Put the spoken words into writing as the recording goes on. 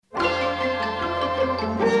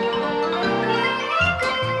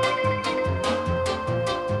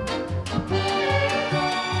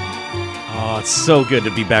it's so good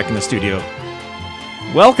to be back in the studio.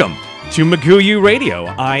 Welcome to Magoo Radio.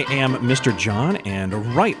 I am Mr. John,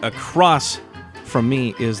 and right across from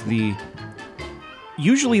me is the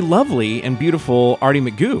usually lovely and beautiful Artie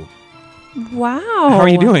Magoo. Wow. How are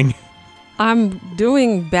you doing? I'm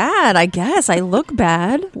doing bad, I guess. I look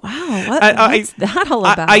bad. Wow. What's that all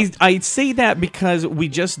about? I say that because we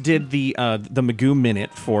just did the Magoo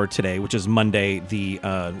Minute for today, which is Monday, the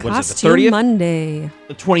 30th? Monday.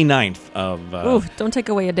 The 29th of... Ooh, don't take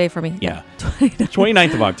away a day from me. Yeah.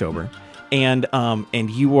 29th of October. And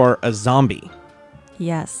you are a zombie.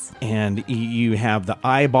 Yes. And you have the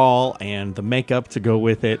eyeball and the makeup to go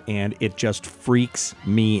with it, and it just freaks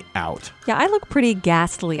me out. Yeah, I look pretty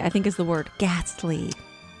ghastly, I think is the word. Ghastly.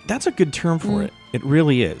 That's a good term for it. It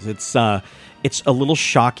really is. It's a little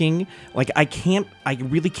shocking. Like, I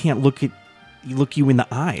really can't look you in the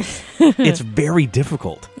eyes. It's very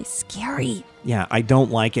difficult. It's scary. Yeah, I don't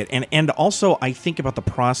like it. And also, I think about the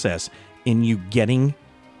process in you getting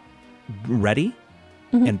ready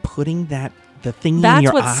and putting the thing in your eye.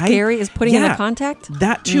 That's what's scary, is putting in the contact?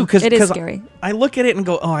 That too, because it is scary. I look at it and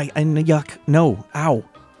go, oh, yuck, no, ow.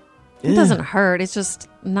 It doesn't hurt. It's just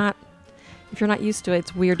not. If you're not used to it,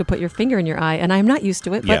 it's weird to put your finger in your eye, and I'm not used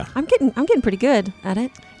to it. But Yeah. I'm getting pretty good at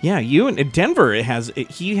it. Yeah, you and Denver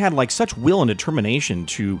he had like such will and determination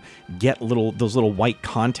to get those little white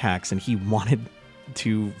contacts, and he wanted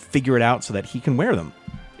to figure it out so that he can wear them.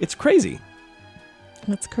 It's crazy.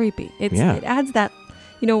 It's creepy. It adds that.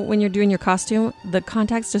 You know, when you're doing your costume, the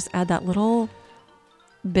contacts just add that little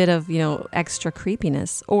bit of, extra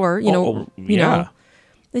creepiness. Or, you know,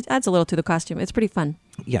 it adds a little to the costume. It's pretty fun.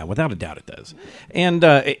 Yeah, without a doubt it does. And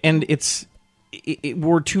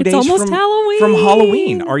we're 2 days almost Halloween. From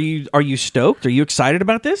Halloween. Are you stoked? Are you excited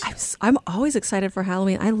about this? I'm always excited for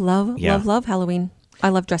Halloween. I love Halloween. I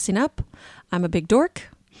love dressing up. I'm a big dork.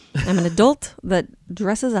 I'm an adult that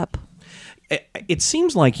dresses up. It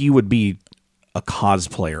seems like you would be a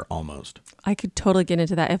cosplayer almost. I could totally get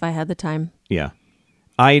into that if I had the time. Yeah.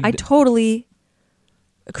 I totally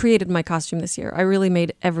created my costume this year. I really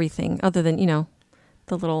made everything other than, the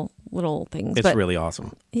little things. It's really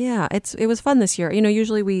awesome. Yeah, it was fun this year.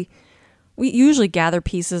 Usually we usually gather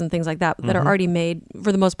pieces and things like that that are already made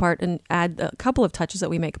for the most part and add a couple of touches that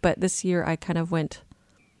we make. But this year I kind of went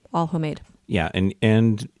all homemade. Yeah, and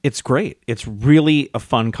it's great. It's really a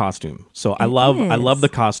fun costume. So I love the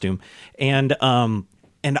costume, and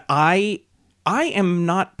I am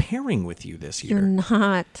not pairing with you this year. You're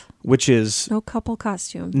not. Which is no couple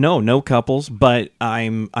costume. No couples. But I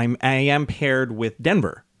am paired with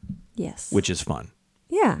Denver. Yes, which is fun.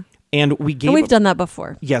 Yeah, and we've done that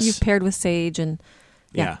before. Yes, you've paired with Sage and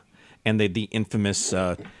yeah. And the infamous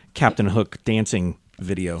Captain Hook dancing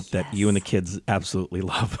video that you and the kids absolutely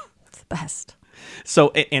love. Best. So,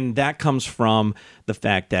 and that comes from the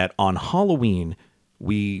fact that on Halloween,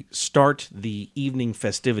 we start the evening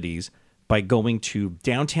festivities by going to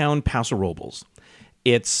downtown Paso Robles.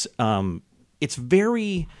 It's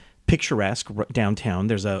very picturesque downtown.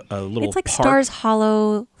 There's a little It's like park. Stars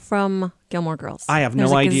Hollow from Gilmore Girls. I have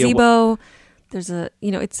There's no a idea. Gazebo. There's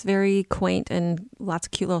it's very quaint and lots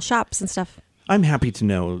of cute little shops and stuff. I'm happy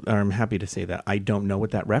to say that I don't know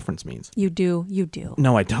what that reference means. You do.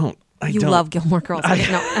 No, I don't. You love Gilmore Girls.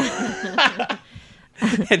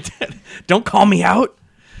 Don't call me out.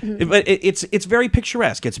 But it's very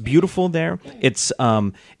picturesque. It's beautiful there. It's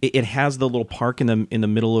it has the little park in the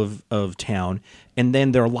middle of town, and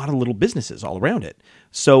then there are a lot of little businesses all around it.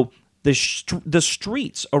 So the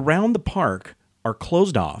streets around the park are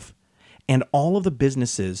closed off, and all of the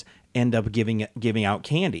businesses end up giving out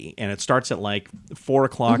candy, and it starts at like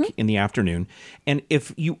 4:00 in the afternoon. And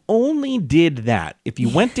if you only did that, if you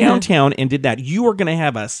went downtown and did that, you are going to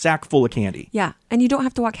have a sack full of candy. Yeah, and you don't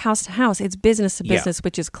have to walk house to house. It's business to business,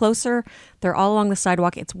 which is closer. They're all along the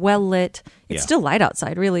sidewalk. It's well lit. It's still light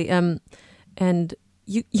outside, really. And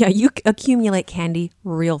you accumulate candy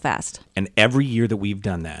real fast. And every year that we've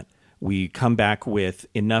done that, we come back with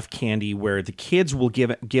enough candy where the kids will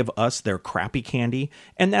give us their crappy candy,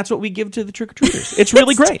 and that's what we give to the trick-or-treaters. It's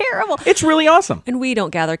really great. Terrible. It's really awesome. And we don't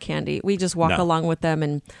gather candy. We just walk along with them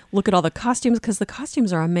and look at all the costumes, because the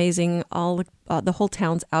costumes are amazing. All the whole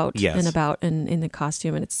town's out and about and in the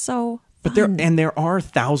costume, and it's so But fun. there are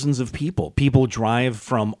thousands of people. People drive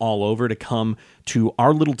from all over to come to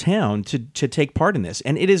our little town to take part in this.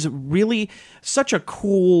 And it is really such a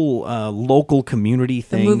cool local community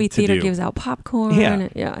thing. The movie theater to do. gives out popcorn.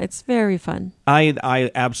 Yeah, it's very fun.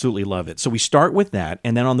 I absolutely love it. So we start with that,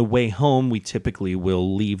 and then on the way home, we typically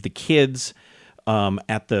will leave the kids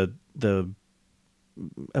at a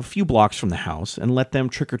few blocks from the house and let them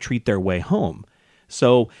trick or treat their way home.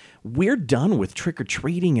 So we're done with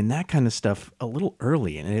trick-or-treating and that kind of stuff a little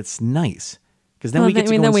early, and it's nice because then we get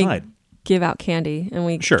to go inside. We give out candy, and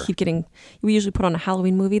we keep getting. We usually put on a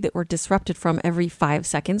Halloween movie that we're disrupted from every 5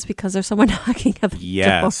 seconds because there's someone knocking at the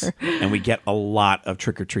door. And we get a lot of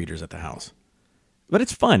trick-or-treaters at the house. But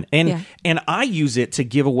it's fun, and I use it to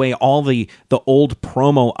give away all the old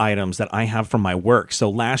promo items that I have from my work. So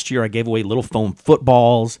last year I gave away little foam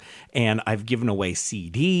footballs, and I've given away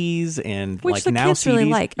CDs, and which the now kids CDs. Really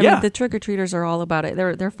like. I mean, the trick or treaters are all about it.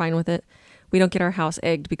 They're fine with it. We don't get our house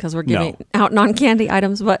egged because we're giving out non-candy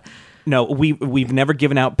items, but no, we've never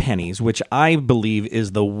given out pennies, which I believe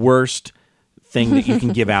is the worst thing that you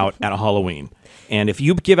can give out at a Halloween. And if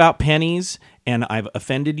you give out pennies and I've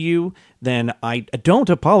offended you, then I don't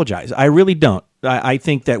apologize. I really don't. I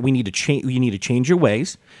think that we need to change. You need to change your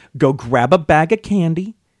ways. Go grab a bag of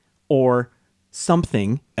candy or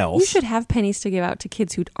something else. You should have pennies to give out to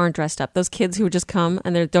kids who aren't dressed up. Those kids who just come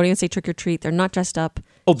and they don't even say trick or treat. They're not dressed up.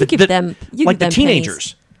 Oh, you give them like the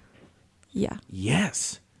teenagers. Pennies. Yeah.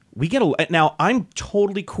 Yes. We get now. I'm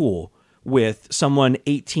totally cool with someone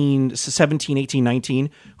 18, 17, 18, 19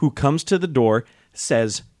 who comes to the door,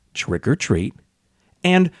 says trick or treat,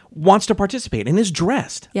 and wants to participate and is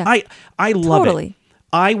dressed. Yeah. I love totally. it.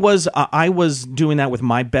 I was doing that with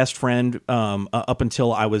my best friend up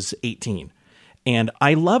until I was 18. And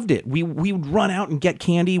I loved it. We would run out and get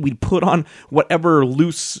candy. We'd put on whatever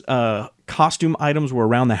loose costume items were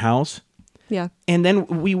around the house. Yeah. And then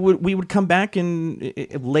we would come back and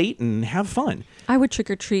late and have fun. I would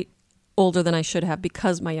trick or treat older than I should have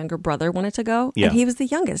because my younger brother wanted to go. Yeah. And he was the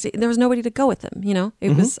youngest. There was nobody to go with him, you know?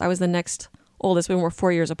 I was the next oldest. We were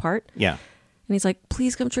 4 years apart. Yeah. And he's like,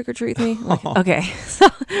 please come trick or treat with me. I'm like, okay. So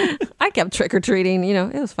I kept trick or treating, you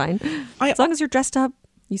know, it was fine. As long as you're dressed up,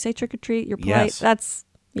 you say trick or treat, you're polite. Yes. That's,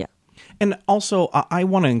 yeah. And also, I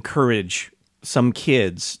want to encourage some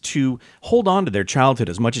kids to hold on to their childhood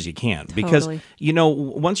as much as you can. Because, you know,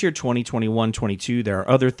 once you're 20, 21, 22, there are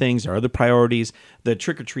other things, there are other priorities. The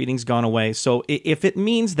trick-or-treating's gone away. So if it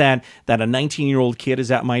means that a 19-year-old kid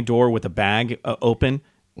is at my door with a bag open,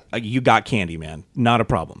 you got candy, man. Not a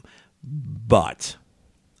problem. But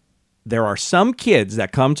there are some kids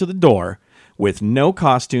that come to the door with no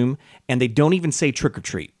costume, and they don't even say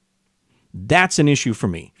trick-or-treat. That's an issue for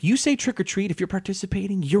me. You say trick-or-treat, if you're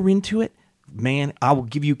participating, you're into it, man, I will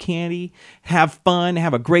give you candy, have fun,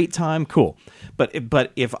 have a great time, cool. But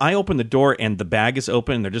if I open the door and the bag is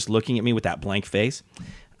open and they're just looking at me with that blank face,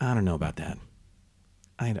 I don't know about that.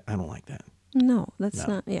 I don't like that. No, that's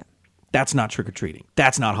not, yeah. That's not trick-or-treating.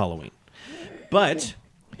 That's not Halloween. But,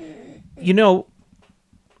 you know,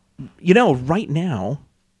 right now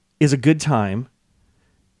is a good time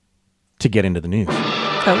to get into the news.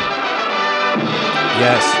 Oh.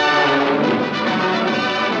 Yes.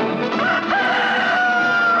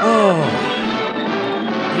 Oh,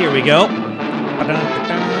 here we go.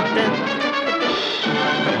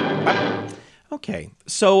 Okay,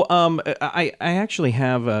 so I actually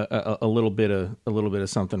have a little bit of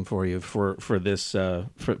something for you for this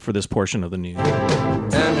portion of the news.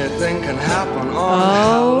 Anything can happen on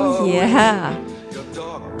Halloween. Yeah,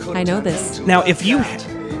 I know this. Now,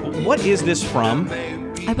 what is this from?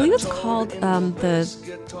 I believe it's called The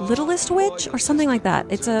Littlest Witch or something like that.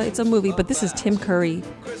 It's a movie, but this is Tim Curry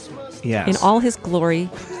in all his glory.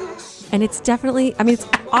 And it's definitely, I mean, it's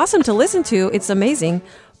awesome to listen to. It's amazing.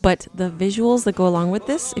 But the visuals that go along with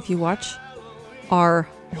this, if you watch, are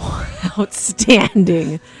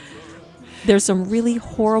outstanding. There's some really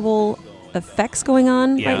horrible effects going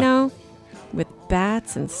on right now with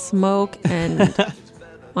bats and smoke and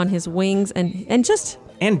on his wings and just...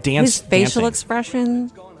 And his facial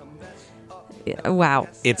expression. Wow.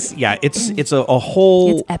 It's a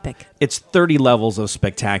whole. It's epic. It's 30 levels of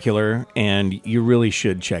spectacular, and you really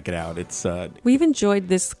should check it out. It's. We've enjoyed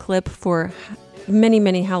this clip for many,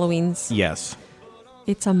 many Halloweens. Yes.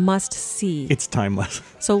 It's a must see. It's timeless.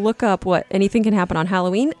 So look up Anything Can Happen on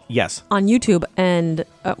Halloween. Yes. On YouTube, and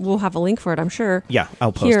we'll have a link for it, I'm sure. Yeah,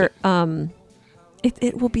 I'll post it.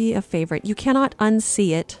 It will be a favorite. You cannot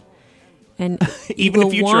unsee it. And even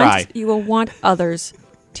if you try, you will want others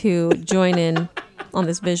to join in on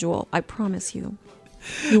this visual. I promise you.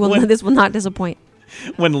 This will not disappoint.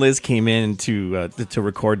 When Liz came in to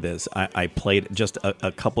record this, I played just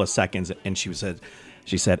a couple of seconds, and she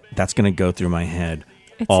said that's going to go through my head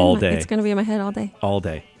all day. It's going to be in my head all day. All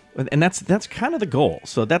day, and that's kind of the goal.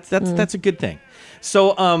 So that's a good thing.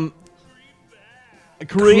 So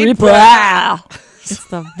Creeper. It's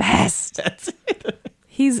the best. That's it.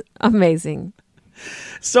 He's amazing.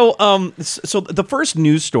 So the first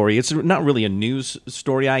news story, it's not really a news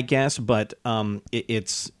story, I guess, but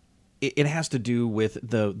it's it has to do with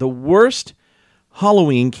the worst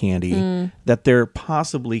Halloween candy that there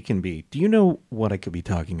possibly can be. Do you know what I could be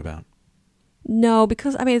talking about? No,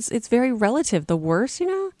 because I mean it's very relative. The worst,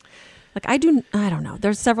 like I don't know.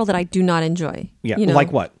 There's several that I do not enjoy. Yeah, you know?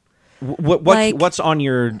 like what? What's on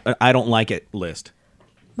your I don't like it list?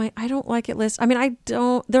 My I don't like it list. I mean,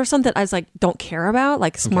 there's some that I was like don't care about,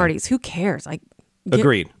 like Smarties. Okay. Who cares? Like,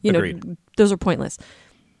 agreed. Those are pointless.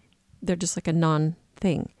 They're just like a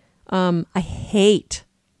non-thing. I hate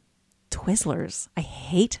Twizzlers. I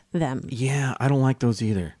hate them. Yeah, I don't like those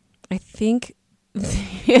either. I think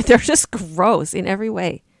they're just gross in every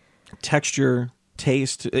way. Texture,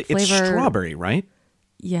 taste. Flavor. It's strawberry, right?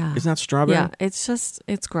 Yeah. Isn't that strawberry? Yeah,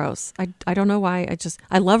 it's gross. I don't know why.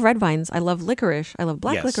 I love red vines. I love licorice. I love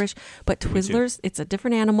black licorice. But Twizzlers, it's a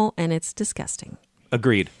different animal and it's disgusting.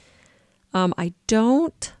 Agreed. I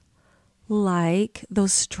don't like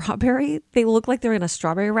those strawberry. They look like they're in a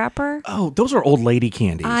strawberry wrapper. Oh, those are old lady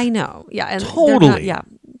candies. I know. Yeah. And totally.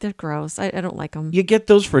 They're gross. I don't like them. You get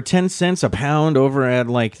those for 10 cents a pound over at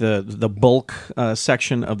like the bulk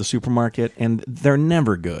section of the supermarket, and they're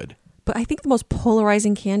never good. But I think the most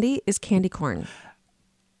polarizing candy is candy corn.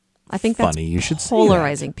 I think that's funny. You should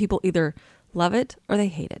polarizing. See that. People either love it or they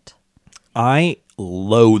hate it. I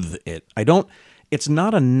loathe it. It's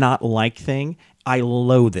not a not like thing. I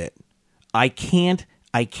loathe it. I can't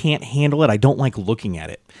handle it. I don't like looking at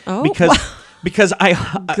it. Oh, because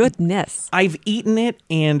goodness. I've eaten it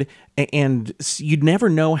and you'd never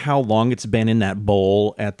know how long it's been in that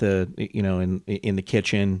bowl at the in the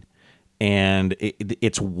kitchen, and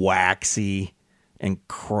it's waxy and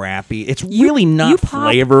crappy. It's really not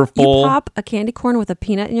flavorful. You pop a candy corn with a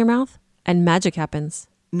peanut in your mouth and magic happens.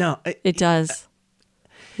 No, it does.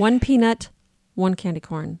 One peanut, one candy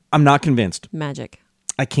corn. I'm not convinced. Magic.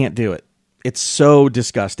 I can't do it. It's so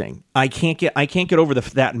disgusting. I can't get over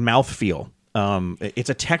that mouthfeel. It's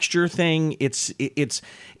a texture thing.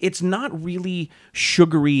 It's not really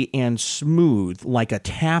sugary and smooth like a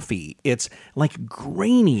taffy. It's like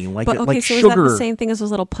grainy, like so sugar. Is that the same thing as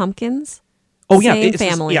those little pumpkins? Oh yeah, it's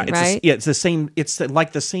family, right? It's the same. It's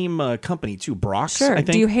like the same company too. Brock's. Sure. I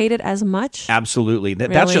think. Do you hate it as much? Absolutely.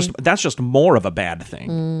 Really? That's just more of a bad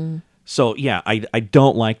thing. So yeah, I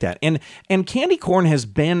don't like that. And candy corn has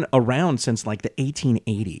been around since like the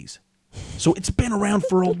 1880s. So it's been around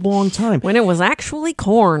for a long time. When it was actually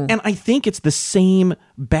corn. And I think it's the same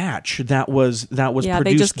batch that was produced then. Yeah,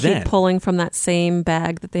 they just keep pulling from that same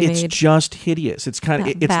bag that they made. It's just hideous. It's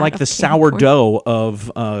it's like the sourdough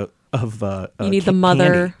of you need the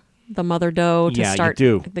mother dough to start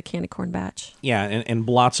the candy corn batch. Yeah, and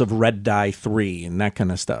lots of red dye 3 and that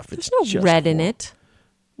kind of stuff. There's no red in it.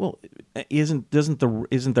 Well, isn't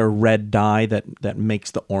there red dye that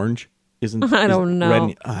makes the orange? I don't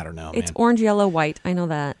know. I don't know. It's orange, yellow, white. I know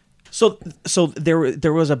that. So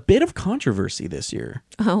there was a bit of controversy this year.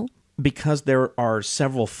 Oh, because there are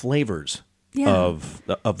several flavors of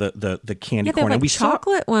the candy corn, like and we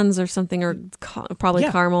chocolate ones or something, or probably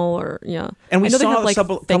caramel, or And we I know saw they have like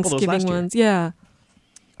couple of those last Thanksgiving ones. Yeah.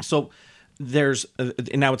 So there's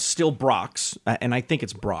now it's still Brock's, and I think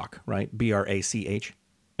it's Brock, right? BRACH.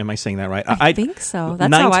 Am I saying that right? I think so.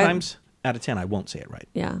 That's 9 times out of 10, I won't say it right.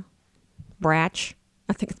 Yeah. Brach.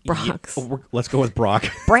 I think it's Brock's. Let's go with Brock.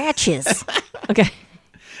 Brach's. Okay.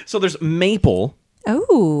 So there's maple.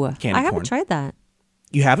 Oh, candy I haven't corn. tried that.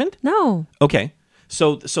 You haven't? No. Okay.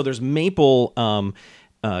 So there's maple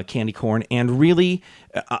candy corn, and really,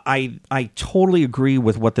 I totally agree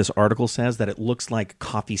with what this article says, that it looks like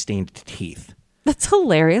coffee stained teeth. That's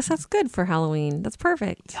hilarious. That's good for Halloween. That's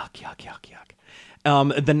perfect. Yuck, yuck, yuck,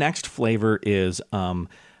 yuck. The next flavor is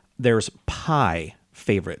there's pie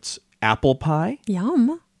favorites. Apple pie.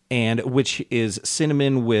 Yum. And which is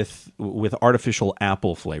cinnamon with artificial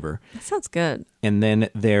apple flavor. That sounds good. And then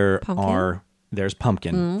there's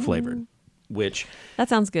pumpkin flavored, which that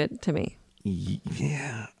sounds good to me.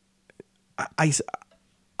 Yeah,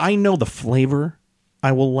 I know the flavor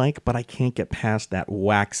I will like, but I can't get past that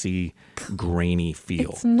waxy, grainy feel.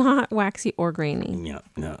 It's not waxy or grainy. No.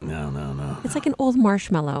 It's like an old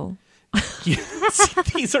marshmallow.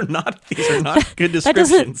 These are not good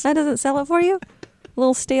descriptions. That doesn't sell it for you? A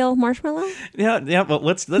little stale marshmallow? Yeah, but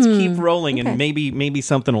let's keep rolling, and maybe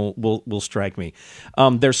something will strike me.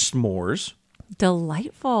 There's s'mores.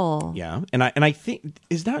 Delightful. Yeah, and I think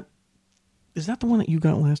is that the one that you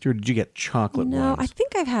got last year? Or did you get chocolate ones? No, I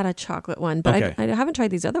think I've had a chocolate one, but I haven't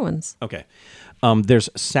tried these other ones. Okay. There's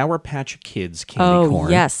Sour Patch Kids candy corn. Oh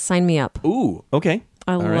yes, sign me up. Ooh, okay.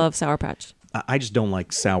 I love Sour Patch. I just don't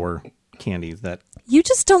like sour candies. That you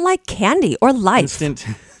just don't like candy or life. Instant.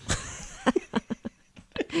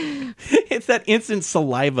 It's that instant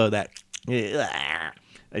saliva that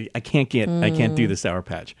I can't do the Sour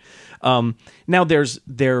Patch. Now there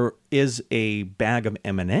is a bag of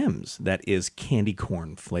M&Ms that is candy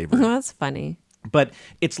corn flavored. Oh, that's funny. But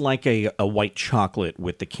it's like a white chocolate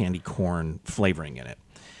with the candy corn flavoring in it.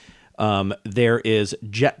 There is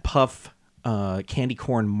Jet Puff candy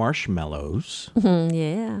corn marshmallows.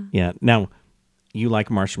 Yeah. Yeah. Now, you like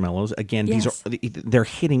marshmallows. Again, Yes. they're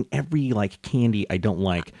hitting every like candy I don't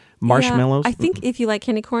like. Marshmallows. Yeah, I think if you like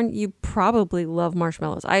candy corn, you probably love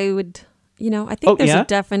marshmallows. I would, I think there's yeah? a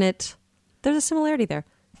definite, there's a similarity there.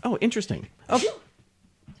 Oh, interesting. Oh.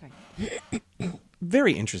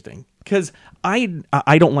 Very interesting. Because I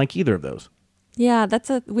don't like either of those. Yeah,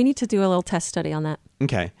 we need to do a little test study on that.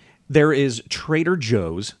 Okay. There is Trader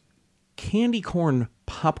Joe's candy corn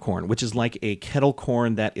popcorn, which is like a kettle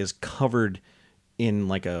corn that is covered in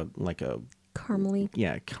like a Caramely.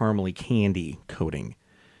 caramely candy coating,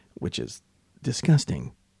 which is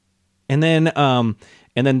disgusting. And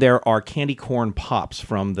then there are candy corn pops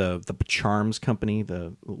from the Charms company,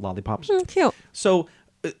 the lollipops. Cute. So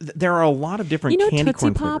there are a lot of different candy Tootsie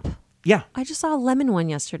corn Pop? flavors. Yeah. I just saw a lemon one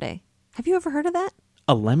yesterday. Have you ever heard of that?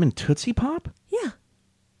 A lemon Tootsie Pop? Yeah.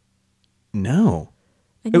 No.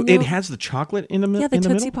 And It has the chocolate in the middle? Yeah, the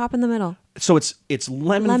Tootsie Pop in the middle. So it's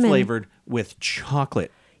lemon flavored with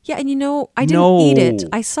chocolate. Yeah, and I didn't eat it.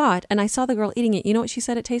 I saw it, and I saw the girl eating it. You know what she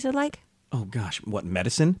said it tasted like? Oh, gosh. What,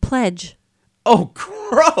 medicine? Pledge. Oh,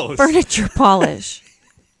 gross. Furniture polish.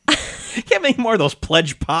 Can't make more of those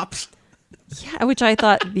Pledge Pops. Yeah, which I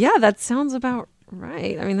thought, that sounds about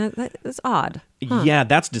right. I mean, that's odd. Huh. Yeah,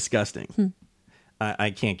 that's disgusting.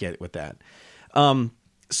 I can't get with that.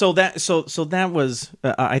 So that was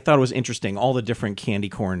I thought it was interesting, all the different candy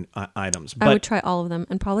corn items. But I would try all of them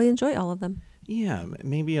and probably enjoy all of them. yeah,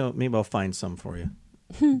 maybe I'll find some for you.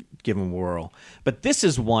 Give them a whirl. But this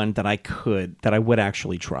is one that I would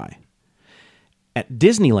actually try. At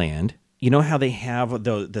Disneyland, you know how they have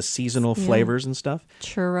the seasonal flavors and stuff?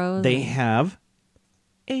 Churros. They have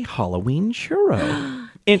a Halloween churro.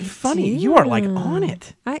 And funny, you are like on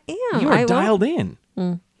it. I am. You are dialed in.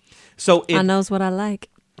 So I knows what I like.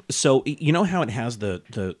 So you know how it has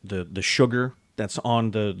the sugar that's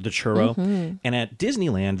on the churro, and at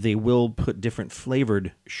Disneyland they will put different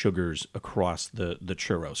flavored sugars across the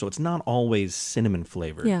churro, so it's not always cinnamon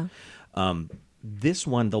flavored. Yeah. This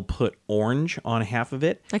one they'll put orange on half of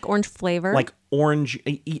it, Like orange flavor. like orange.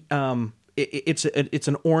 It's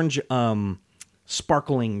an orange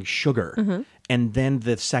sparkling sugar, and then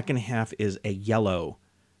the second half is a yellow.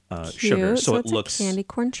 Sugar, so it it's looks a candy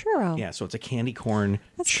corn churro. Yeah, so it's a candy corn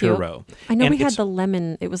That's churro. Cute. I know And we had it's- the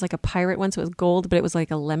lemon. It was like a pirate one, so it was gold, but it was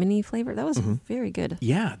like a lemony flavor. That was very good.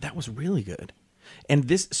 Yeah, that was really good. And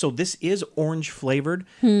this is orange flavored,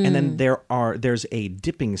 and then there's a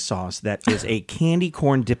dipping sauce that is a candy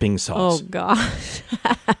corn dipping Oh sauce. gosh.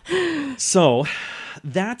 So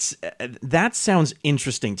that sounds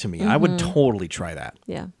interesting to me. I would totally try that.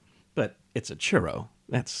 Yeah. But it's a churro.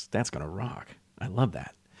 That's gonna rock. I love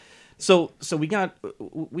that. So we've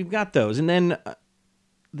got those, and then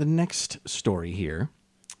the next story here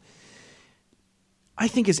I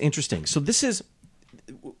think is interesting. So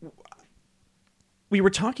we were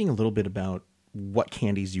talking a little bit about what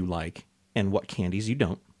candies you like and what candies you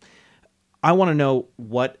don't. I want to know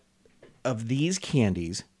what of these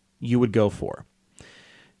candies you would go for.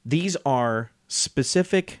 These are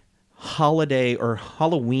specific holiday or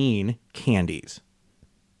Halloween candies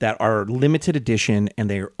that are limited edition, and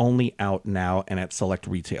they are only out now and at select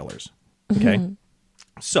retailers. Okay?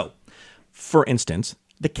 So, for instance,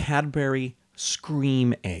 the Cadbury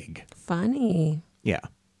Scream Egg. Funny. Yeah.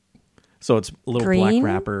 So it's a little Green? black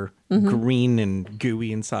wrapper, green and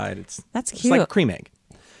gooey inside. That's It's cute. like a cream egg.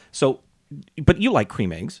 So, but you like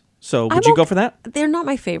cream eggs. So would I'm you go okay- for that? They're not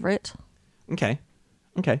my favorite. Okay.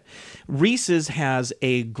 Reese's has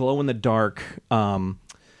a glow-in-the-dark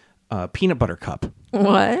peanut butter cup.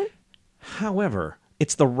 What? However,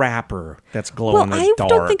 it's the wrapper that's Well, glow-in-the-dark. I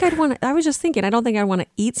don't think I'd want to. I was just thinking, I don't think I'd want to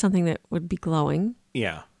eat something that would be glowing.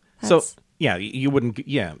 Yeah. That's- So, yeah, you wouldn't...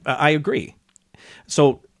 Yeah, I agree.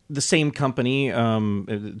 So, the same company,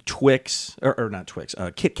 Twix, or not Twix,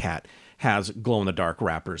 Kit Kat, has glow-in-the-dark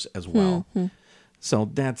wrappers as well. So,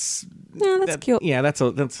 that's... Yeah, that's cute. Yeah, that's...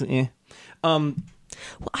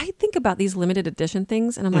 Well, I think about these limited edition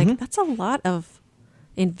things, and I'm like, that's a lot of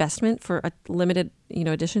investment for a limited,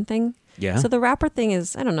 edition thing. Yeah. So the wrapper thing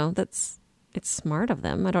is, I don't know. It's smart of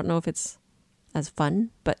them. I don't know if it's as fun,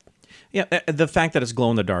 but Yeah, the fact that it's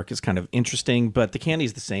glow-in-the-dark is kind of interesting, but the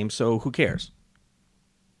candy's the same, so who cares?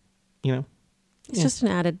 it's just an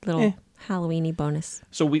added little Halloweeny bonus.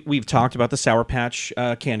 So we've talked about the Sour Patch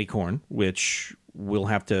candy corn, which we'll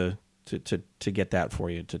have to get that for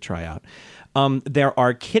you to try out. There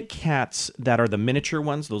are Kit Kats that are the miniature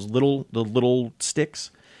ones, the little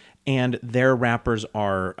sticks, and their wrappers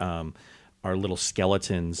are little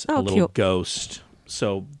skeletons, a little cute. Ghost.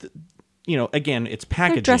 So, again, it's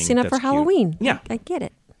packaging. They're dressing up that's for cute. Halloween. Yeah, I get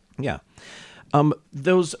it. yeah.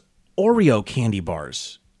 Those Oreo candy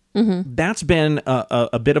bars. Mm-hmm. That's been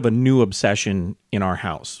a bit of a new obsession in our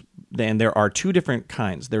house. And there are two different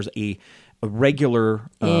kinds. There's a regular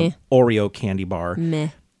Oreo candy bar,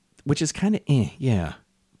 which is kind of yeah.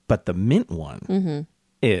 But the mint one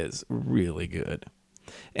is really good.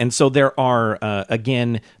 And so there are,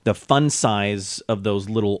 again, the fun size of those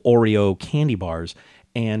little Oreo candy bars,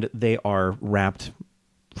 and they are wrapped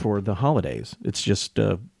for the holidays. It's just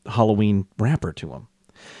a Halloween wrapper to them.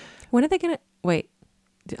 When are they going to... Wait,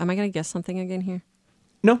 am I going to guess something again here?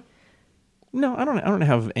 No, I don't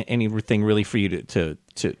have anything really for you to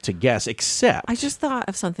guess, except... I just thought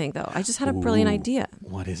of something, though. I just had a brilliant idea.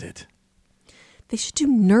 What is it? They should do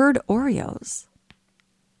Nerd Oreos.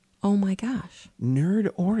 Oh, my gosh. Nerd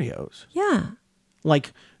Oreos? Yeah.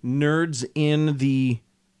 Like nerds in the...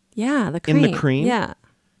 Yeah, the cream. In the cream? Yeah.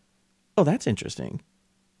 Oh, that's interesting.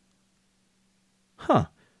 Huh.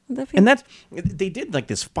 And that's... They did like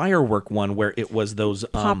this firework one where it was those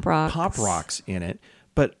Pop rocks in it,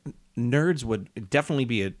 but nerds would definitely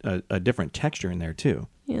be a different texture in there too.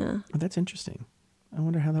 Yeah. Oh, that's interesting. I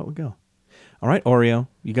wonder how that would go. All right, Oreo,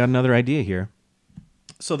 you got another idea here.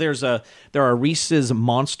 So there are Reese's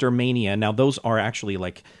Monster Mania. Now those are actually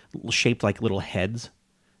like shaped like little heads.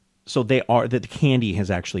 So the candy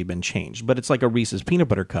has actually been changed, but it's like a Reese's peanut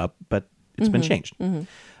butter cup, but it's been changed.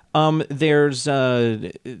 Mm-hmm. There's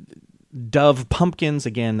Dove Pumpkins.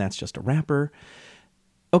 Again, that's just a wrapper.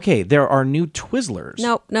 Okay, there are new Twizzlers.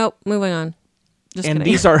 Nope. Moving on. Just and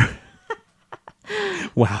kidding. These are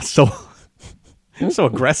wow, so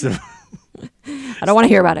aggressive. I don't want to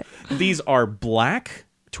hear about it. These are black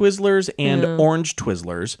Twizzlers and orange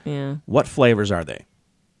Twizzlers. Yeah. What flavors are they?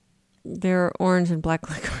 They're orange and black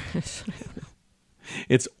licorice.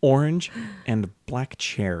 It's orange and black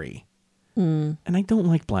cherry. And I don't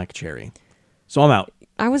like black cherry. So I'm out.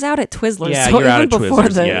 I was out at Twizzlers. Yeah, so you're out even at before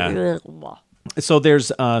Twizzlers. the So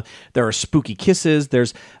there are Spooky Kisses.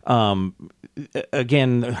 There's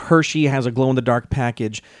again, Hershey has a glow in the dark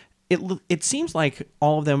package. It seems like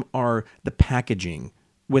all of them are the packaging,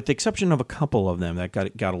 with the exception of a couple of them that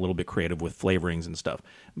got a little bit creative with flavorings and stuff.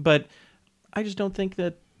 But I just don't think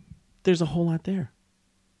that there's a whole lot there.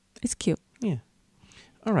 It's cute. Yeah.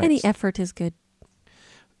 All right. Any effort is good.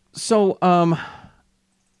 So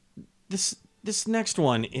this next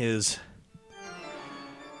one is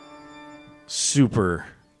super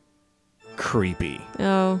creepy.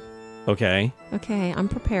 Oh. Okay. Okay, I'm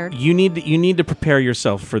prepared. You need to prepare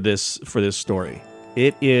yourself for this story.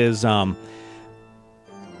 It is kind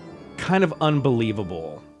of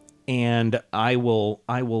unbelievable, and I will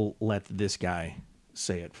let this guy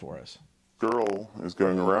say it for us. Girl is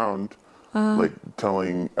going around like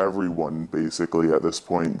telling everyone basically at this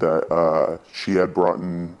point that she had brought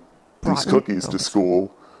in these cookies to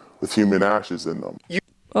school with human ashes in them.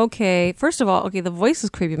 Okay, first of all, the voice is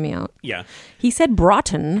creeping me out. Yeah. He said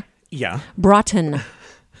Broughton. Yeah. Broughton.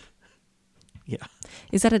 Yeah.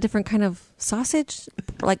 Is that a different kind of sausage?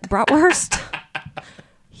 Like bratwurst?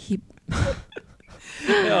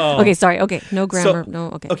 No. Okay, sorry. Okay, no grammar.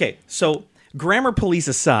 Okay. Okay, so grammar police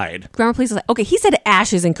aside. Grammar police aside. Okay, he said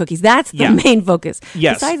ashes and cookies. That's the main focus.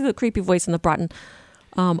 Yes. Besides the creepy voice in the Broughton.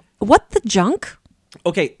 What the junk?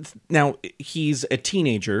 Okay, now he's a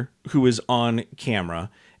teenager who is on camera,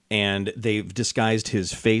 and they've disguised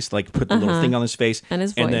his face, like put the little thing on his face. And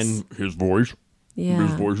his voice. And then his voice. Yeah.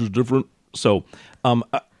 His voice is different. So,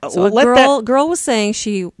 So a girl was saying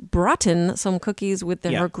she brought in some cookies with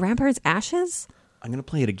her grandparents' ashes? I'm going to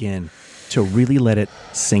play it again to really let it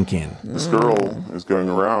sink in. This girl is going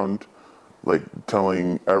around like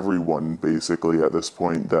telling everyone basically at this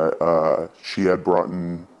point that she had brought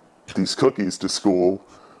in these cookies to school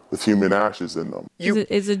with human ashes in them.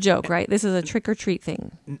 It's a joke, right? This is a trick-or-treat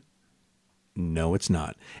thing. No, it's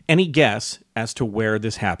not. Any guess as to where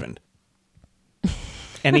this happened?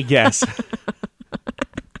 Any guess?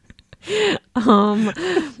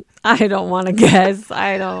 I don't want to guess.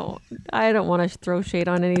 I don't want to throw shade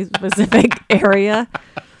on any specific area.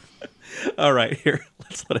 All right, here.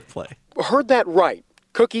 Let's let it play. Heard that right.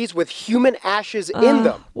 Cookies with human ashes in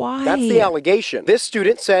them. Why? That's the allegation. This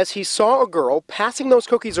student says he saw a girl passing those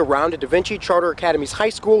cookies around at Da Vinci Charter Academy's high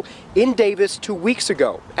school in Davis 2 weeks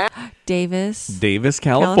ago. Davis,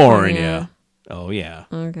 California. Oh, yeah.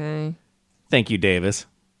 Okay. Thank you, Davis.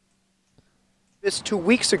 This 2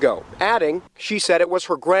 weeks ago, adding, she said it was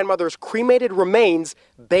her grandmother's cremated remains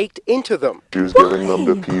baked into them. She was giving them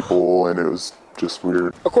to people, and it was just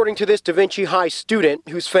weird. According to this Da Vinci High student,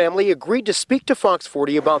 whose family agreed to speak to Fox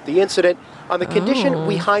 40 about the incident on the condition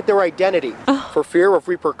we hide their identity for fear of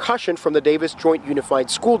repercussion from the Davis Joint Unified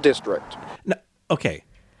School District. No, okay.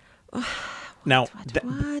 Now,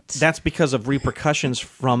 that's because of repercussions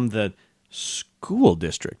from the school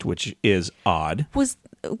district, which is odd. Was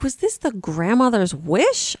this the grandmother's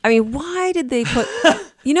wish? I mean, why did they put,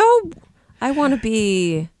 I want to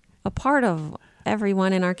be a part of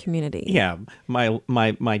everyone in our community. Yeah,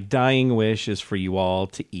 my dying wish is for you all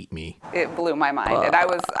to eat me. It blew my mind, and I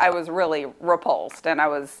was really repulsed, and I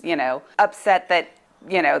was, upset that,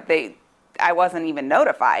 I wasn't even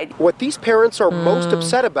notified. What these parents are most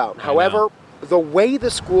upset about, however, the way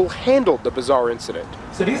the school handled the bizarre incident.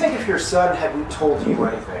 So do you think if your son hadn't told you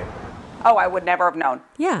anything? Oh, I would never have known.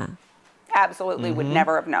 Yeah. Absolutely would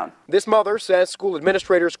never have known. This mother says school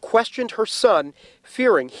administrators questioned her son,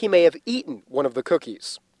 fearing he may have eaten one of the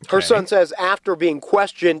cookies. Her son says after being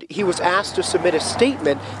questioned, he was asked to submit a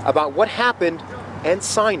statement about what happened and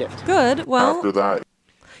sign it. Good. Well, After that,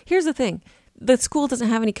 here's the thing. The school doesn't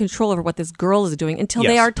have any control over what this girl is doing until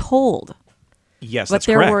they are told. Yes, but that's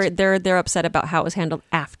correct. They're upset about how it was handled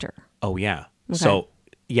after. Oh, yeah. Okay. So,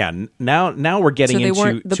 yeah, now we're getting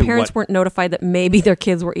into the parents weren't notified that maybe their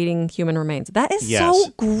kids were eating human remains. That is so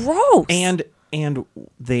gross. And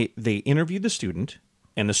they interviewed the student,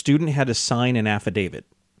 and the student had to sign an affidavit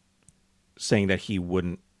saying that he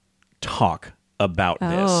wouldn't talk about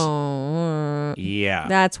this. Yeah.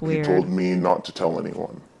 That's he weird. told me not to tell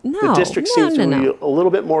anyone. No, The district seems to be a little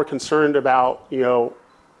bit more concerned about,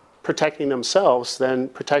 protecting themselves than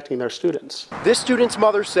protecting their students. This student's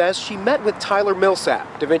mother says she met with Tyler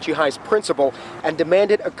Millsap, Da Vinci High's principal, and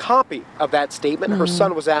demanded a copy of that statement her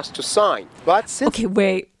son was asked to sign. But since... Okay,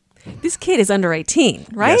 wait. This kid is under 18,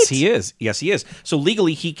 right? Yes, he is. Yes, he is. So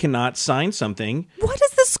legally, he cannot sign something. What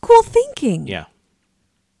is the school thinking? Yeah.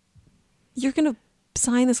 You're going to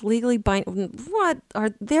sign this legally what?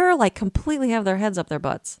 They're like completely have their heads up their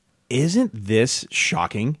butts. Isn't this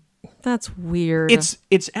shocking? That's weird.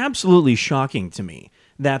 It's absolutely shocking to me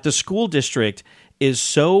that the school district is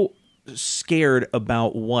so scared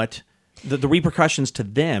about what the repercussions to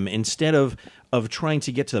them instead of trying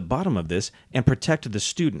to get to the bottom of this and protect the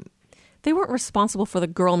student. They weren't responsible for the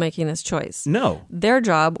girl making this choice. No. Their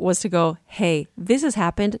job was to go, hey, this has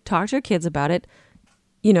happened. Talk to your kids about it.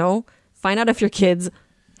 Find out if your kids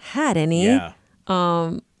had any. Yeah.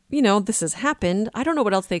 This has happened. I don't know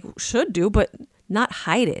what else they should do, but not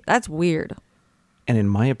hide it. That's weird. And in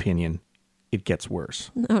my opinion, it gets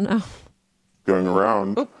worse. Oh, no. Going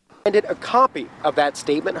around. Demanded a copy of that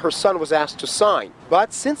statement her son was asked to sign.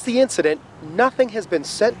 But since the incident, nothing has been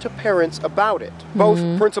sent to parents about it.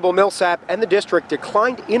 Both Principal Millsap and the district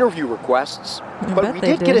declined interview requests, but we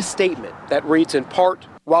did get a statement that reads in part,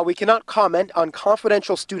 while we cannot comment on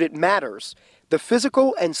confidential student matters, the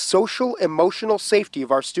physical and social emotional safety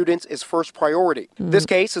of our students is first priority. This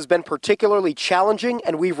case has been particularly challenging,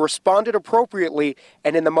 and we've responded appropriately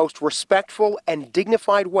and in the most respectful and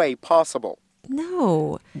dignified way possible.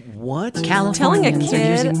 No. What? Californians are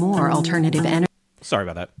using more alternative energy. Sorry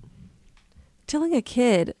about that. Telling a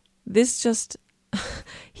kid,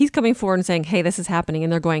 he's coming forward and saying, hey, this is happening.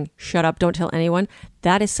 And they're going, shut up, don't tell anyone.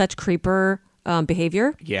 That is such creeper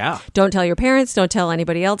behavior. Yeah. Don't tell your parents. Don't tell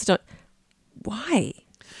anybody else. Why?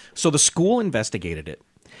 So the school investigated it.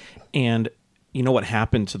 And you know what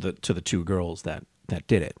happened to the two girls that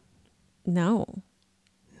did it? No.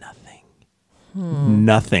 Nothing.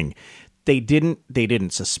 Nothing. They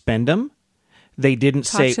didn't suspend them. They didn't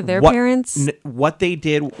Talk say to their parents. What they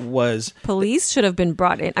did was police should have been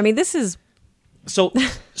brought in. I mean, this is so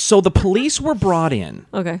the police were brought in.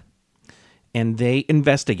 Okay. And they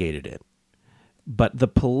investigated it. But the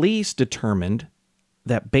police determined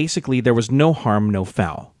that basically there was no harm, no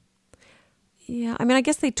foul. Yeah, I mean, I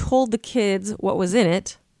guess they told the kids what was in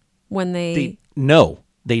it when No,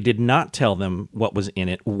 they did not tell them what was in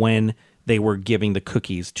it when they were giving the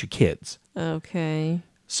cookies to kids. Okay.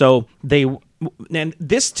 So and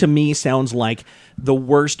this to me sounds like the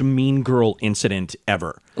worst mean girl incident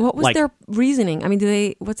ever. What was their reasoning? I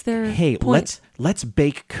mean, what's their point? let's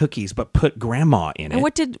bake cookies, but put grandma in it. And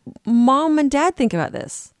what did mom and dad think about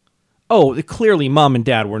this? Oh, clearly mom and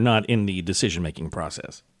dad were not in the decision-making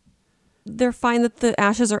process. They're fine that the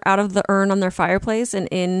ashes are out of the urn on their fireplace and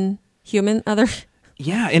in other...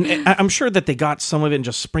 Yeah, and I'm sure that they got some of it and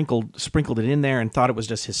just sprinkled it in there and thought it was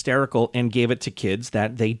just hysterical and gave it to kids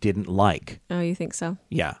that they didn't like. Oh, you think so?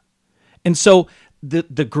 Yeah. And so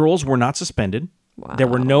The girls were not suspended. Wow. There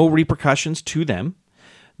were no repercussions to them.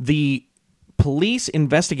 The police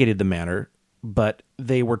investigated the matter, but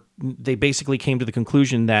they basically came to the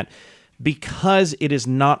conclusion that because it is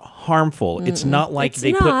not harmful, it's not like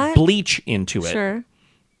they put bleach into it. Sure.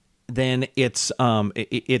 Then it's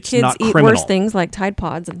Kids not eat criminal. worse things like Tide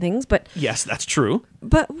Pods and things, but yes, that's true.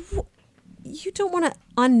 But you don't want to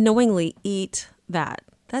unknowingly eat that.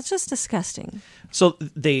 That's just disgusting. So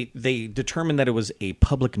they determined that it was a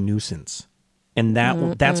public nuisance, and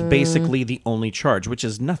that's basically the only charge, which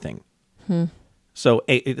is nothing. So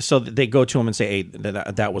they go to him and say, "Hey,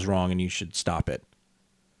 that was wrong, and you should stop it."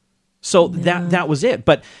 So that was it.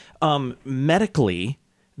 But medically,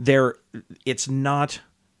 it's not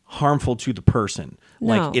harmful to the person.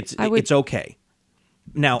 No, like it's okay.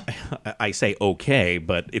 Now, I say okay,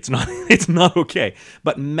 but it's not okay.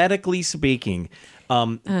 But medically speaking,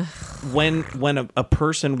 when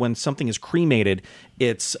something is cremated,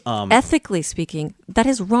 it's ethically speaking, that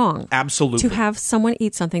is wrong. Absolutely. To have someone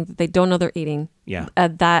eat something that they don't know they're eating. Yeah.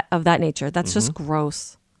 Of that nature. That's just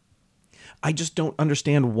gross. I just don't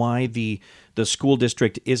understand why the school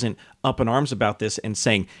district isn't up in arms about this and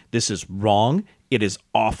saying this is wrong. It is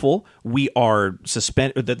awful. We are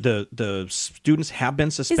suspended. The students have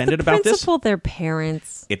been suspended about this. Is the principal their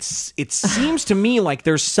parents? It seems to me like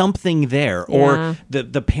there's something there, or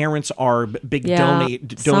the parents are big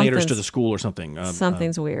donators to the school or something.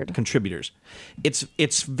 Something's weird. Contributors.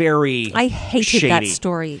 It's very. I hated shady. that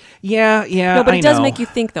story. Yeah. No, but it does know. make you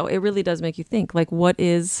think, though. It really does make you think. Like, what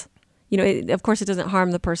is? Of course, it doesn't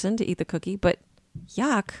harm the person to eat the cookie, but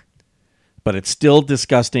yuck. But it's still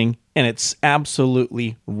disgusting, and it's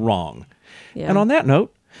absolutely wrong. Yeah. And on that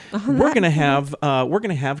note, we're gonna have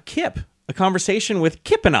Kip, a conversation with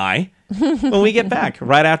Kip and I when we get back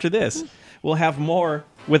right after this. We'll have more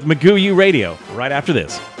with Magoo U Radio right after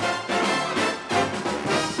this.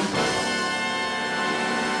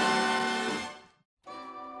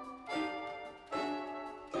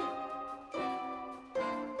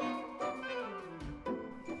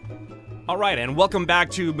 All right, and welcome back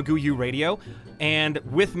to Magoo U Radio. And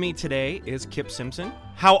with me today is Kip Simpson.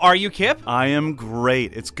 How are you, Kip? I am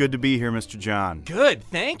great. It's good to be here, Mr. John. Good.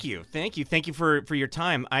 Thank you for your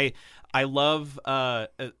time. I loved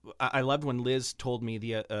when Liz told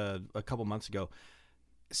me a couple months ago,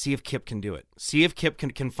 see if Kip can do it. See if Kip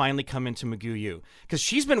can finally come into Magoo U, because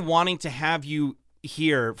she's been wanting to have you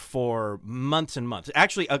here for months and months.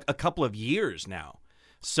 Actually, a couple of years now.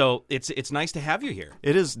 So it's nice to have you here.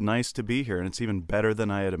 It is nice to be here, and it's even better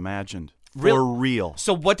than I had imagined. Really? For real.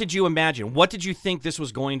 So what did you imagine? What did you think this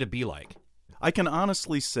was going to be like? I can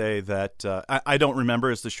honestly say that I don't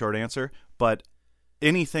remember is the short answer, but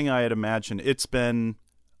anything I had imagined, it's been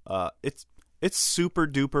it's super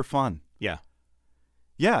duper fun. Yeah.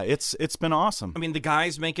 Yeah, it's been awesome. I mean, the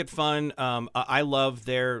guys make it fun. I love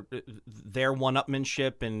their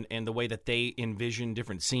one-upmanship and the way that they envision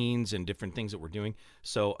different scenes and different things that we're doing.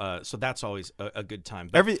 So that's always a good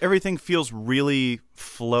time. But everything feels really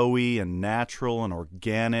flowy and natural and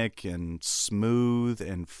organic and smooth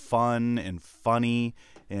and fun and funny.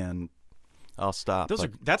 And I'll stop.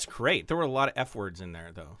 That's great. There were a lot of F words in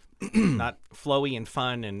there, though. Not flowy and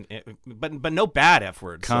fun, but no bad F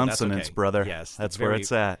words. Consonants, so that's okay. Brother. Yes, that's where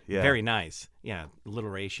it's at. Yeah, very nice. Yeah,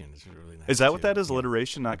 alliteration is really nice. Is that too. what that is?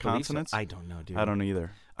 Alliteration, not consonants? So. I don't know, dude. I don't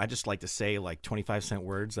either. I just like to say like 25-cent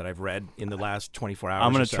words that I've read in the last 24 hours.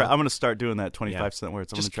 I'm gonna try. I'm gonna start doing that 25-cent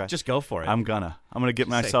words. I'm gonna try. Just go for it. I'm gonna get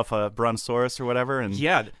myself a brontosaurus or whatever. And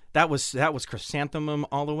yeah, that was chrysanthemum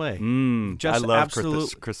all the way. I love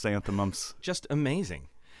chrysanthemums. Just amazing.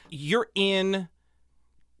 You're in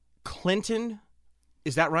Clinton,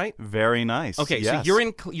 is that right? Very nice. Okay, yes. So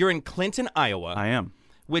you're in Clinton, Iowa. I am.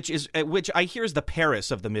 Which I hear is the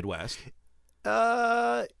Paris of the Midwest.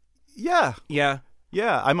 Yeah.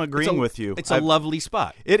 Yeah, I'm agreeing with you. It's a lovely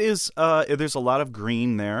spot. It is. There's a lot of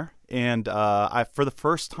green there, and for the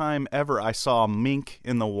first time ever, I saw a mink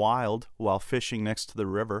in the wild while fishing next to the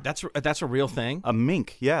river. That's a real thing? A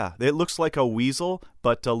mink, yeah. It looks like a weasel,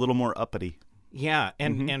 but a little more uppity. Yeah,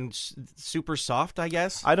 and super soft, I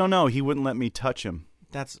guess. I don't know. He wouldn't let me touch him.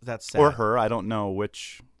 That's sad. Or her. I don't know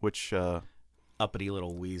which. Uppity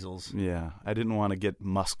little weasels. Yeah, I didn't want to get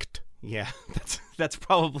musked. Yeah, that's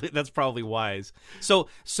probably wise. So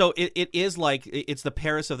it is like it's the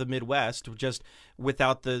Paris of the Midwest, just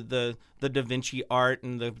without the Da Vinci art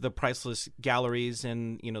and the priceless galleries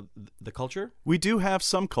and the culture. We do have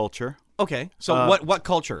some culture. Okay, so what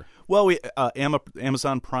culture? Well, we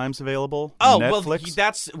Amazon Prime's available. Oh,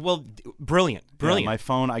 Netflix. Brilliant. Yeah, my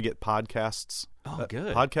phone, I get podcasts. Oh,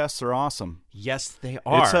 good. Podcasts are awesome. Yes, they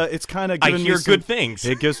are. It's kind of giving I hear me good things.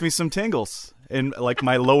 It gives me some tingles. in like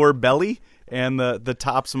my lower belly and the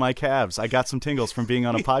tops of my calves. I got some tingles from being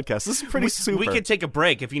on a podcast. This is pretty super. We could take a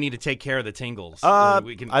break if you need to take care of the tingles. I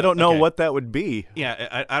don't know what that would be.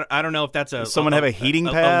 Yeah, I don't know if that's Does someone have a heating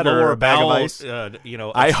pad or a bag of ice?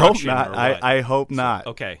 I hope not. I hope not.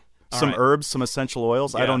 Okay. Some herbs, some essential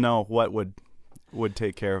oils. Yeah. I don't know what would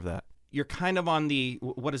take care of that. You're kind of on the,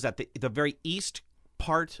 what is that? The very east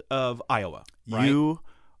part of Iowa, right? You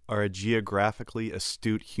are a geographically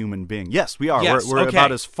astute human being. Yes, we are. Yes, we're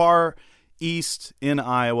about as far east in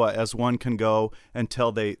Iowa as one can go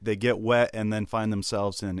until they get wet and then find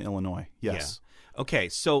themselves in Illinois. Yes. Yeah. Okay,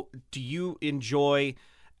 so do you enjoy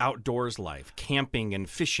outdoors life, camping and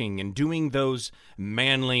fishing and doing those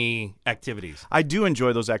manly activities? I do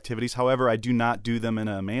enjoy those activities. However, I do not do them in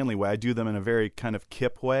a manly way. I do them in a very kind of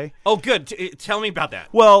Kip way. Oh, good. Tell me about that.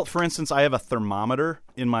 Well, for instance, I have a thermometer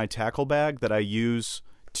in my tackle bag that I use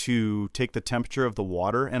to take the temperature of the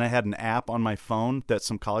water, and I had an app on my phone that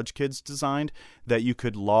some college kids designed that you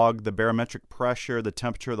could log the barometric pressure, the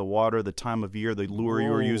temperature of the water, the time of year, the lure you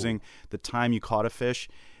were using, the time you caught a fish.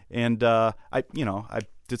 And I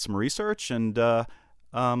did some research, and I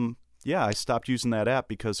stopped using that app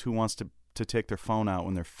because who wants to take their phone out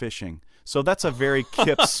when they're fishing? So that's a very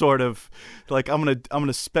Kip sort of like I'm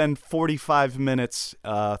gonna spend 45 minutes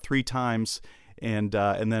 3 times and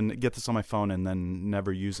then get this on my phone and then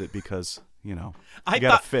never use it because I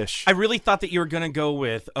gotta fish. I really thought that you were gonna go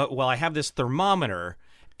with I have this thermometer.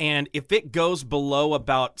 And if it goes below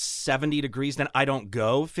about 70 degrees, then I don't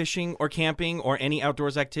go fishing or camping or any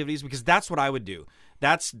outdoors activities because that's what I would do.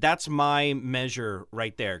 That's my measure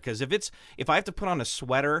right there. Because if I have to put on a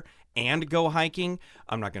sweater and go hiking,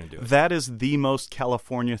 I'm not going to do it. That is the most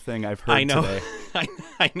California thing I've heard today.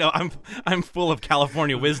 I know. I'm full of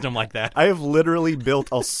California wisdom like that. I have literally built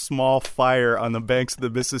a small fire on the banks of the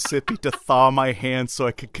Mississippi to thaw my hands so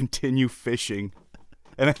I could continue fishing.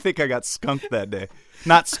 And I think I got skunked that day.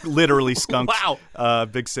 Not literally skunked. Wow.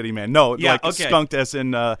 Big city man. No, skunked as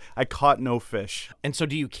in I caught no fish. And so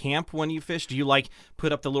do you camp when you fish? Do you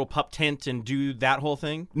put up the little pup tent and do that whole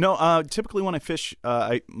thing? No, typically when I fish,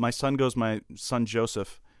 my son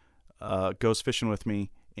Joseph goes fishing with me,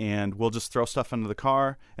 and we'll just throw stuff into the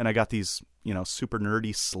car. And I got these, super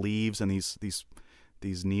nerdy sleeves and these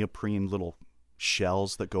neoprene little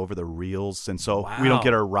shells that go over the reels, and so we don't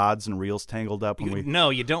get our rods and reels tangled up when we. No,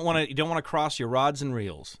 you don't want to cross your rods and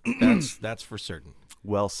reels. That's for certain.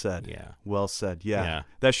 Well said. Yeah. Well said. Yeah.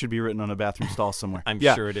 That should be written on a bathroom stall somewhere. I'm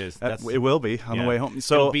sure it is. It will be on the way home.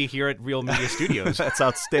 So it'll be here at Real Media Studios. That's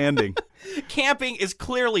outstanding. Camping is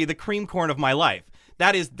clearly the cream corn of my life.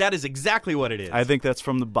 That is exactly what it is. I think that's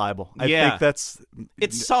from the Bible. I think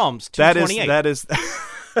it's Psalms 228. That is.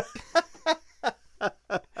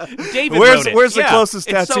 David where's the closest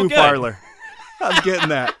tattoo parlor? I'm getting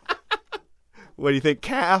that. What do you think?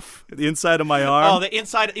 Calf? The inside of my arm? Oh, the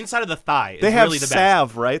inside of the thigh. They have really the salve,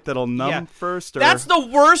 best. Right? That'll numb first. Or... That's the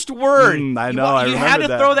worst word. I know. You had to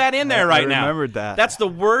throw that in there right now. I remembered that. That's the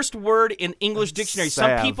worst word in English dictionary.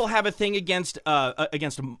 Salve. Some people have a thing against what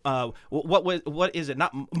is it?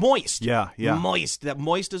 Not moist. Yeah. Moist. That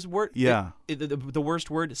moist is word. Yeah. The worst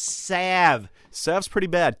word. Salve. Salve's pretty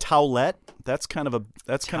bad. Towelette. That's kind of a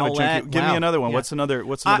junky. Give me another one. Yeah. What's another?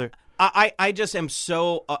 I just am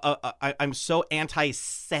so I'm so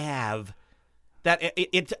anti-salve that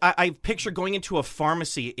I picture going into a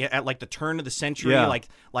pharmacy at the turn of the century, like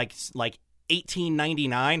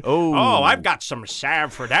 1899. Oh, I've got some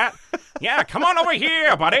salve for that. Yeah, come on over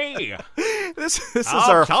here, buddy. This is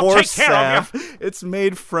our horse salve. It's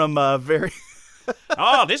made from very.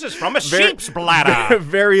 This is from a sheep's bladder.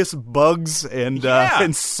 Various bugs and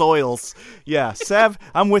soils. Yeah, salve.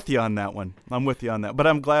 I'm with you on that one. But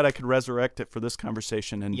I'm glad I could resurrect it for this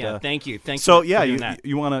conversation. And thank you. So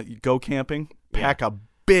you want to go camping? Pack a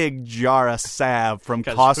big jar of salve from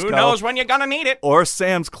Costco. Who knows when you're gonna need it? Or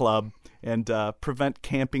Sam's Club. And prevent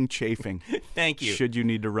camping chafing. Thank you. Should you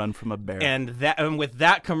need to run from a bear. And with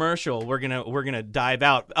that commercial, we're gonna dive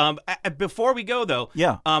out. Before we go though,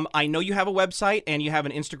 I know you have a website and you have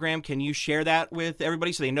an Instagram. Can you share that with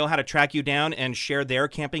everybody so they know how to track you down and share their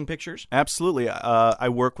camping pictures? Absolutely. I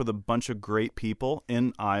work with a bunch of great people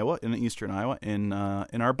in Iowa, in eastern Iowa, in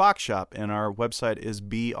our box shop, and our website is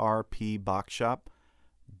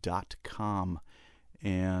brpboxshop.com,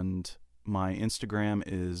 and my Instagram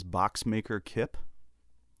is BoxmakerKip.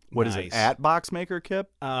 What is it? At BoxmakerKip?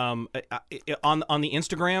 On the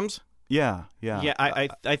Instagrams? Yeah.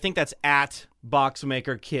 I think that's at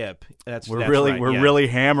Boxmaker Kip. We're right, really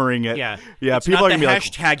hammering it. Yeah. It's not people are the gonna be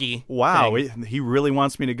hashtaggy like, wow, thing. he really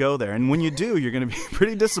wants me to go there. And when you do, you're going to be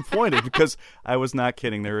pretty disappointed because I was not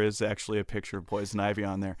kidding. There is actually a picture of Poison Ivy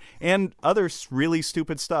on there, and other really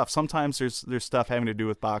stupid stuff. Sometimes there's stuff having to do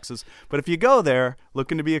with boxes, but if you go there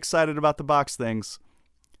looking to be excited about the box things,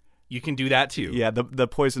 you can do that too. Yeah, the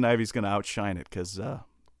Poison Ivy's going to outshine it because,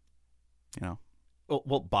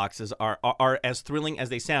 Well, boxes are as thrilling as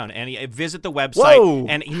they sound, and visit the website. Whoa.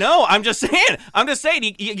 And no, I'm just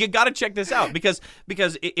saying, you got to check this out because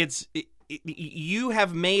you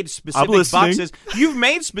have made specific boxes. You've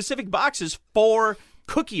made specific boxes for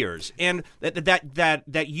cookiers, and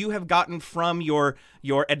that you have gotten from your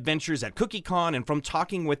adventures at CookieCon and from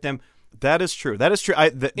talking with them. That is true.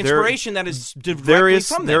 Inspiration that is directly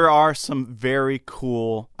from them. There are some very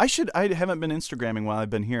cool. I haven't been Instagramming while I've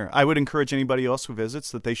been here. I would encourage anybody else who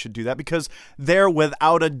visits that they should do that because there,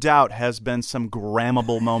 without a doubt, has been some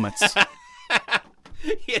grammable moments.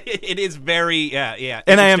 It is very yeah.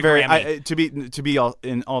 And I am very to be all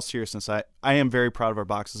in all seriousness. I am very proud of our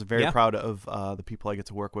boxes. Very proud of the people I get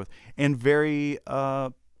to work with, and very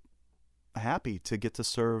happy to get to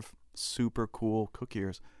serve super cool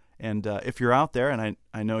cookiers. And if you're out there, and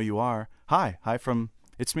I know you are, hi from,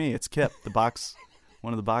 it's me, it's Kip,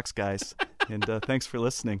 one of the box guys. And thanks for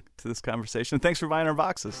listening to this conversation. Thanks for buying our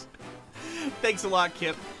boxes. Thanks a lot,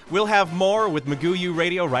 Kip. We'll have more with Magoo U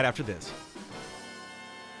Radio right after this.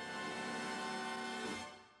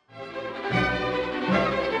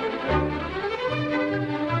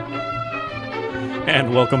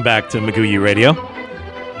 And welcome back to Magoo U Radio.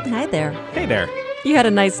 Hi there. Hey there. You had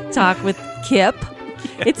a nice talk with Kip.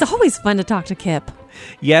 It's always fun to talk to Kip.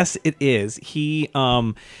 Yes, it is. He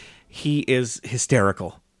is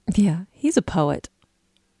hysterical. Yeah, he's a poet.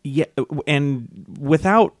 Yeah, and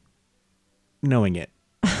without knowing it,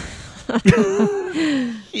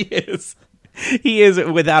 he is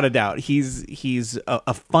without a doubt. He's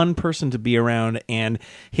a fun person to be around, and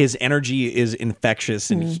his energy is infectious.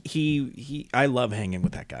 And I love hanging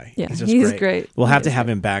with that guy. Yeah, he's just great. We'll have to have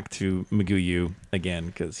him back to Magoo U again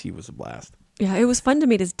because he was a blast. Yeah, it was fun to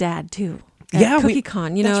meet his dad too. Yeah,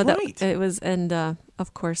 CookieCon, that's right. It was, and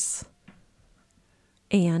of course,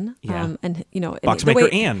 Anne. Yeah. And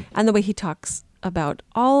Boxmaker Anne, and the way he talks about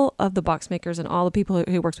all of the box makers and all the people who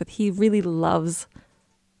he works with, he really loves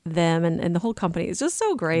them and the whole company. It's just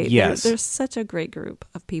so great. Yes, they're such a great group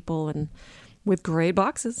of people and with great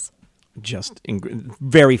boxes. Just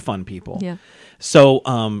very fun people. Yeah. So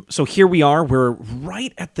here we are. We're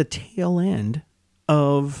right at the tail end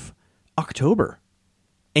of October,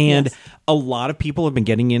 and a lot of people have been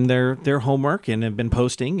getting in their homework and have been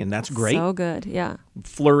posting, and that's great. So good, yeah.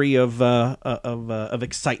 Flurry of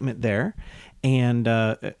excitement there, and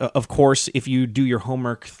of course, if you do your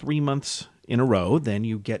homework 3 months in a row, then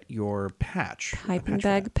you get your patch. Piping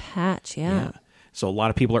bag patch, yeah. So a lot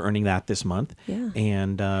of people are earning that this month, yeah.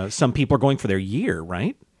 And some people are going for their year,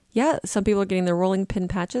 right? Yeah, some people are getting their rolling pin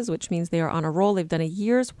patches, which means they are on a roll. They've done a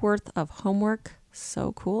year's worth of homework.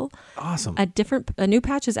 So cool. Awesome. A new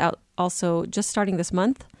patch is out also just starting this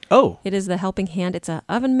month. Oh. It is the Helping Hand. It's a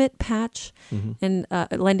oven mitt patch and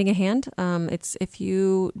lending a hand. It's if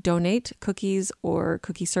you donate cookies or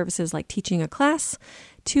cookie services like teaching a class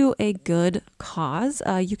to a good cause,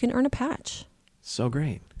 you can earn a patch. So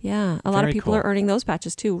great. Yeah, a lot of people are earning those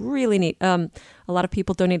patches too. Really neat. A lot of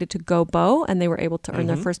people donated to Go Bow, and they were able to earn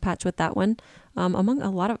their first patch with that one, among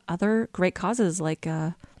a lot of other great causes like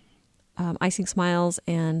Icing Smiles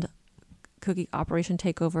and Cookie Operation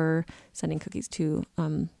Takeover, sending cookies to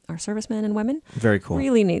our servicemen and women. Very cool.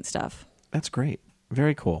 Really neat stuff. That's great.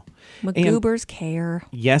 Very cool. Magoobers care.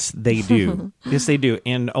 Yes, they do. Yes, they do.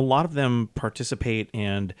 And a lot of them participate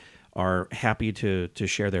and are happy to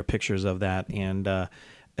share their pictures of that. And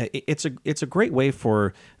it's a great way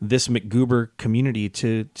for this McGoober community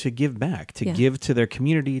to give back, to give to their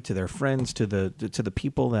community, to their friends, to the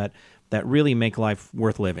people that really make life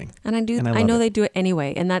worth living. And I know they do it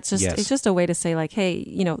anyway, and that's just it's just a way to say like, hey,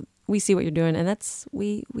 we see what you're doing, and that's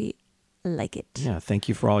we like it. Yeah, thank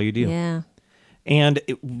you for all you do. Yeah. And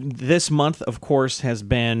this month, of course, has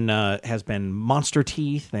been Monster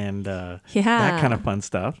Teeth and that kind of fun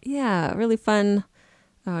stuff. Yeah, really fun,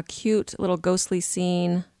 cute little ghostly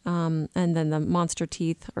scene, and then the monster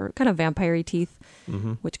teeth or kind of vampire-y teeth,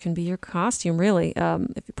 which can be your costume, really,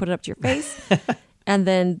 if you put it up to your face. And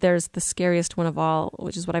then there's the scariest one of all,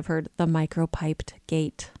 which is what I've heard, the micropiped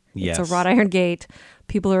gate. Yes. It's a wrought iron gate.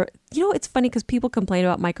 People are, it's funny because people complain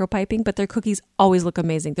about micropiping, but their cookies always look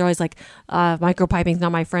amazing. They're always like, micropiping's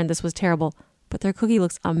not my friend. This was terrible. but their cookie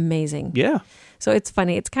looks amazing. Yeah. So it's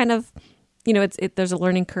funny. It's kind of, there's a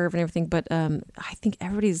learning curve and everything, but I think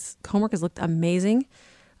everybody's homework has looked amazing.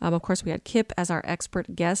 Of course, we had Kip as our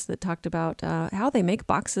expert guest that talked about how they make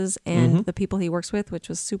boxes and the people he works with, which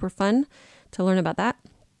was super fun to learn about that.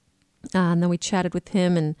 And then we chatted with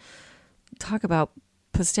him and talk about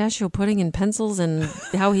pistachio pudding and pencils and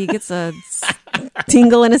how he gets a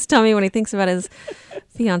tingle in his tummy when he thinks about his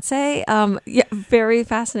fiancée. Very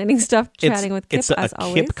fascinating stuff chatting with Kip, as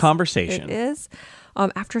always. It's a Kip conversation. It is.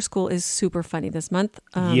 After school is super funny this month.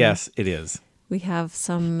 Yes, it is. We have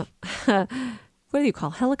some... what do you call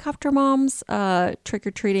helicopter moms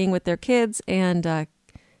trick-or-treating with their kids, and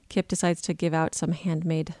Kip decides to give out some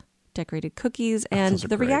handmade decorated cookies, and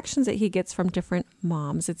the reactions that he gets from different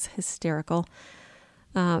moms, it's hysterical.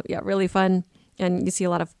 Really fun, and you see a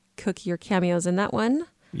lot of cookie or cameos in that one.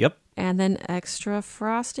 Yep. And then extra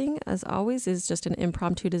frosting, as always, is just an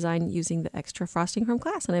impromptu design using the extra frosting from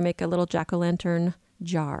class, and I make a little jack-o'-lantern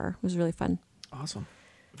jar. It was really fun. Awesome.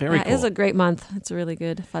 Very cool. It was a great month. It's really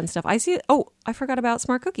good, fun stuff. I see. Oh, I forgot about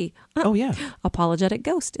Smart Cookie. Oh, yeah. Apologetic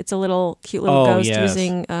Ghost. It's a cute little ghost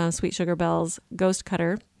using Sweet Sugar Bell's ghost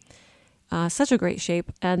cutter. Such a great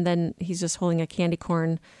shape. And then he's just holding a candy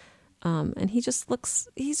corn. And he's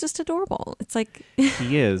just adorable. It's like...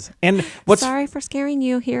 He is. And sorry for scaring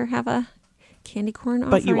you. Here, have a candy corn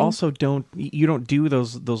offering. But you also don't do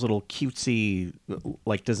those little cutesy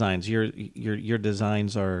like designs. Your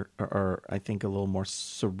designs are I think a little more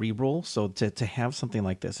cerebral. So to have something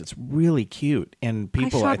like this, it's really cute, and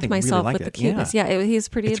people I think myself really like with it. The cuteness. Yeah, he's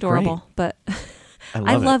pretty adorable. Great. But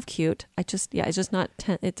I love cute. It's just not.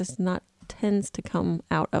 It does not tends to come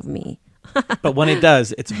out of me. But when it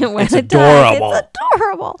does, it's adorable. It's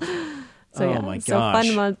adorable. So my gosh. So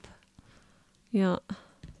fun month. Yeah.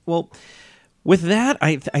 Well, with that,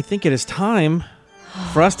 I think it is time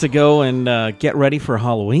for us to go and get ready for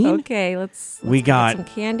Halloween. Okay, let's get some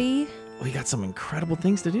candy. We got some incredible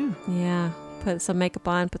things to do. Yeah, put some makeup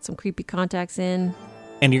on, put some creepy contacts in.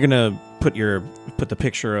 And you're gonna put the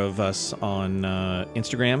picture of us on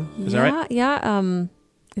Instagram. Is that right? Yeah.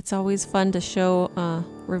 It's always fun to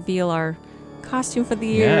reveal our costume for the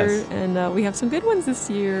year, and we have some good ones this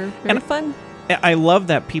year. Very fun. I love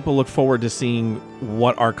that people look forward to seeing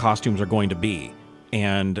what our costumes are going to be,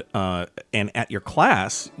 and at your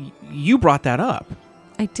class, you brought that up.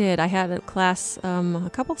 I did. I had a class a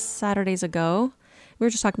couple Saturdays ago. We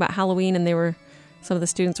were just talking about Halloween, and some of the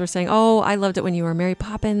students were saying, "Oh, I loved it when you were Mary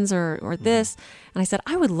Poppins or this," and I said,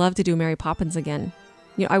 "I would love to do Mary Poppins again.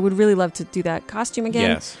 I would really love to do that costume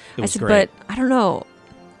again." Yes, it was I said, great. But I don't know.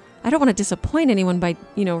 I don't want to disappoint anyone by,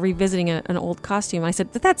 revisiting an old costume. I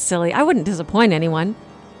said, that's silly. I wouldn't disappoint anyone.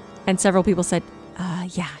 And several people said,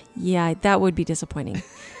 yeah, that would be disappointing.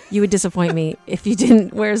 You would disappoint me if you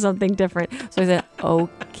didn't wear something different. So I said,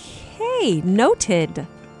 okay, noted.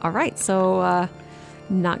 All right, so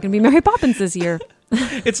not going to be Mary Poppins this year.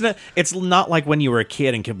 It's not like when you were a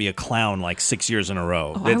kid and could be a clown like 6 years in a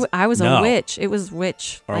row. I was a witch. It was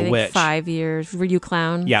witch. Or I think witch. 5 years. Were you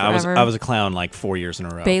clown? Yeah, forever? I was a clown like 4 years in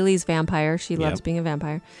a row. Bailey's vampire. She loves being a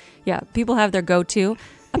vampire. Yeah, people have their go-to.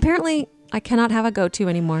 Apparently, I cannot have a go-to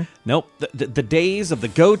anymore. Nope. The days of the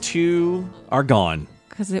go-to are gone.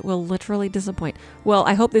 Because it will literally disappoint. Well,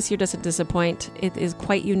 I hope this year doesn't disappoint. It is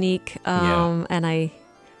quite unique. And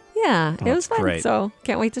it was fun. Great. So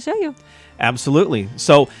can't wait to show you. Absolutely.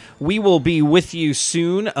 So we will be with you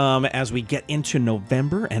soon as we get into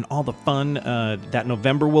November and all the fun that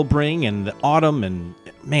November will bring, and the autumn, and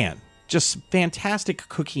man, just fantastic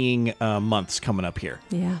cooking months coming up here.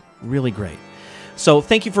 Yeah. Really great. So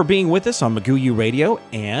thank you for being with us on Magoo Radio,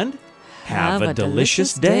 and have a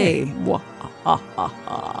delicious day.